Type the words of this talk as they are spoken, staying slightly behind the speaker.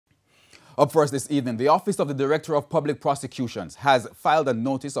Up first this evening, the Office of the Director of Public Prosecutions has filed a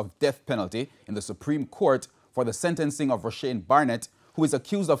notice of death penalty in the Supreme Court for the sentencing of Rushane Barnett, who is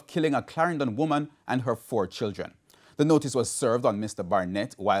accused of killing a Clarendon woman and her 4 children. The notice was served on Mr.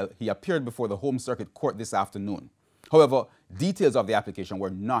 Barnett while he appeared before the Home Circuit Court this afternoon. However, details of the application were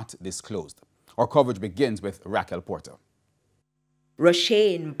not disclosed. Our coverage begins with Raquel Porter.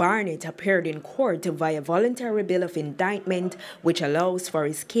 Rushane Barnett appeared in court via voluntary bill of indictment, which allows for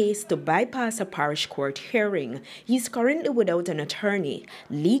his case to bypass a parish court hearing. He is currently without an attorney.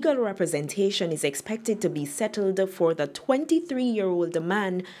 Legal representation is expected to be settled for the 23-year-old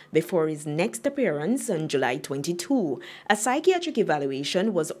man before his next appearance on July 22. A psychiatric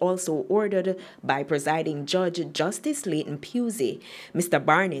evaluation was also ordered by presiding Judge Justice Leighton Pusey. Mr.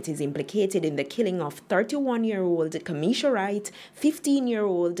 Barnett is implicated in the killing of 31-year-old Kamisha Wright,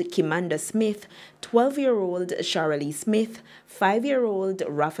 15-year-old Kimanda Smith, 12-year-old Sharalee Smith, 5-year-old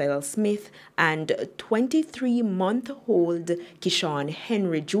Raphael Smith, and 23-month-old Kishawn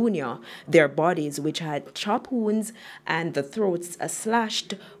Henry Jr. Their bodies, which had chop wounds and the throats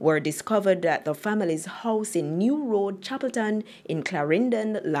slashed, were discovered at the family's house in New Road, Chapelton in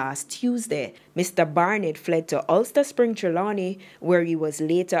Clarendon last Tuesday. Mr. Barnett fled to Ulster Spring, Trelawney, where he was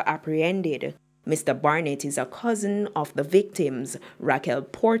later apprehended. Mr. Barnett is a cousin of the victims. Raquel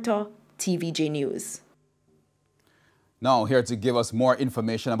Porter, TVJ News. Now, here to give us more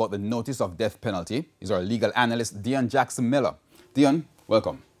information about the notice of death penalty is our legal analyst, Dion Jackson Miller. Dion,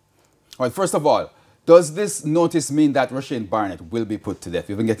 welcome. All right, first of all, does this notice mean that Rushane Barnett will be put to death?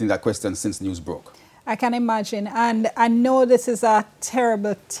 We've been getting that question since news broke. I can imagine, and I know this is a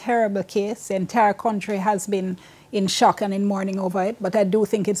terrible, terrible case. The entire country has been in shock and in mourning over it, but I do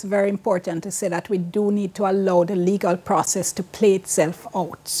think it's very important to say that we do need to allow the legal process to play itself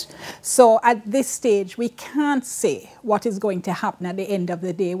out. So at this stage, we can't say what is going to happen at the end of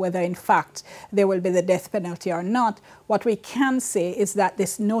the day, whether in fact there will be the death penalty or not. What we can say is that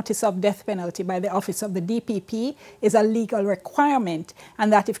this notice of death penalty by the Office of the DPP is a legal requirement,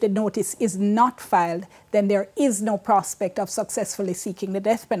 and that if the notice is not filed, then there is no prospect of successfully seeking the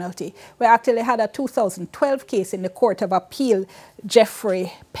death penalty. We actually had a 2012 case in the Court of Appeal,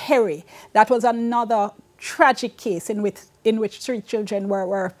 Jeffrey Perry. That was another tragic case in which 3 children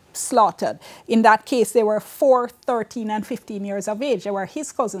were slaughtered. In that case, they were 4, 13, and 15 years of age. They were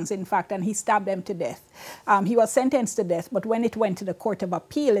his cousins, in fact, and he stabbed them to death. He was sentenced to death, but when it went to the Court of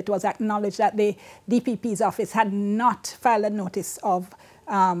Appeal, it was acknowledged that the DPP's office had not filed a notice of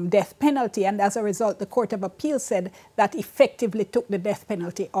death penalty, and as a result, the Court of Appeal said that effectively took the death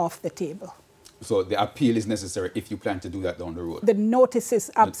penalty off the table. So the appeal is necessary if you plan to do that down the road? The notice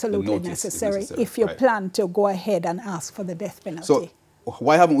is absolutely necessary if you plan to go ahead and ask for the death penalty. So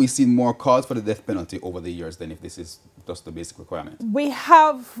why haven't we seen more calls for the death penalty over the years then, if this is just the basic requirement? We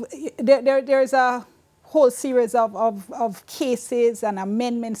have, there's a whole series of cases and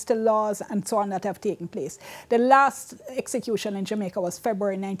amendments to laws and so on that have taken place. The last execution in Jamaica was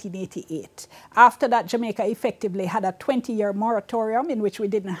February 1988. After that, Jamaica effectively had a 20-year moratorium in which we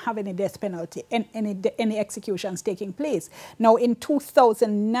didn't have any death penalty, any executions taking place. Now, in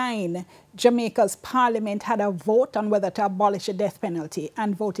 2009, Jamaica's parliament had a vote on whether to abolish the death penalty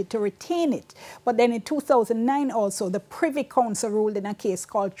and voted to retain it. But then in 2009 also, the Privy Council ruled in a case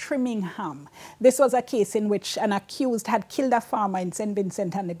called Trimmingham. This was a case in which an accused had killed a farmer in St.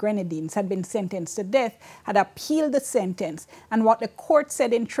 Vincent and the Grenadines, had been sentenced to death, had appealed the sentence. And what the court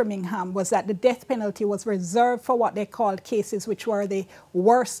said in Trimmingham was that the death penalty was reserved for what they called cases which were the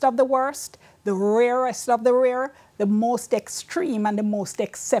worst of the worst, the rarest of the rare, the most extreme and the most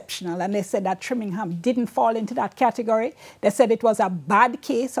exceptional. And they said that Trimmingham didn't fall into that category. They said it was a bad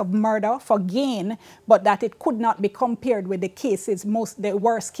case of murder for gain, but that it could not be compared with the cases, the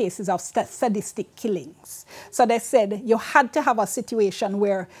worst cases of sadistic killings. So they said you had to have a situation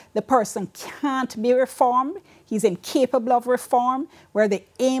where the person can't be reformed, he's incapable of reform, where the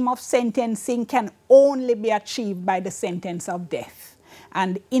aim of sentencing can only be achieved by the sentence of death.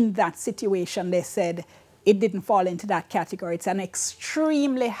 And in that situation, they said it didn't fall into that category. It's an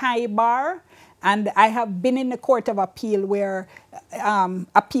extremely high bar. And I have been in the Court of Appeal where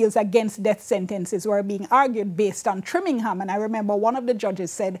appeals against death sentences were being argued based on Trimmingham. And I remember one of the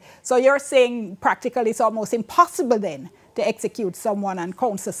judges said, so you're saying practically it's almost impossible then to execute someone? And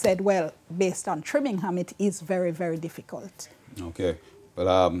counsel said, well, based on Trimmingham, it is very, very difficult. Okay. But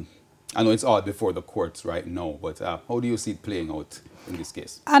I know it's all before the courts right now, but how do you see it playing out in this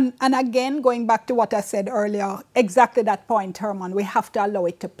case? And again, going back to what I said earlier, exactly that point, Herman, we have to allow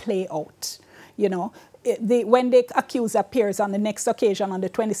it to play out. You know, when the accuser appears on the next occasion on the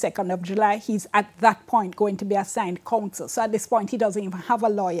 22nd of July, he's at that point going to be assigned counsel. So at this point, he doesn't even have a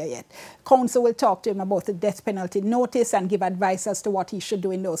lawyer yet. Counsel will talk to him about the death penalty notice and give advice as to what he should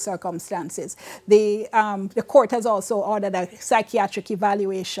do in those circumstances. The court has also ordered a psychiatric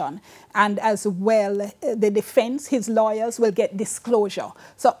evaluation, and as well, the defense, his lawyers, will get disclosure.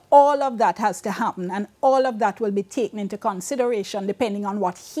 So all of that has to happen, and all of that will be taken into consideration depending on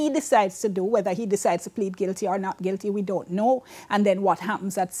what he decides to do, whether he decides to plead guilty or not guilty, we don't know, and then what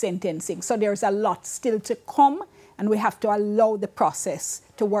happens at sentencing. So there's a lot still to come, and we have to allow the process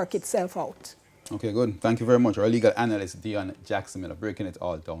to work itself out. Okay, good. Thank you very much. Our legal analyst, Dion Jackson, breaking it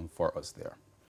all down for us there.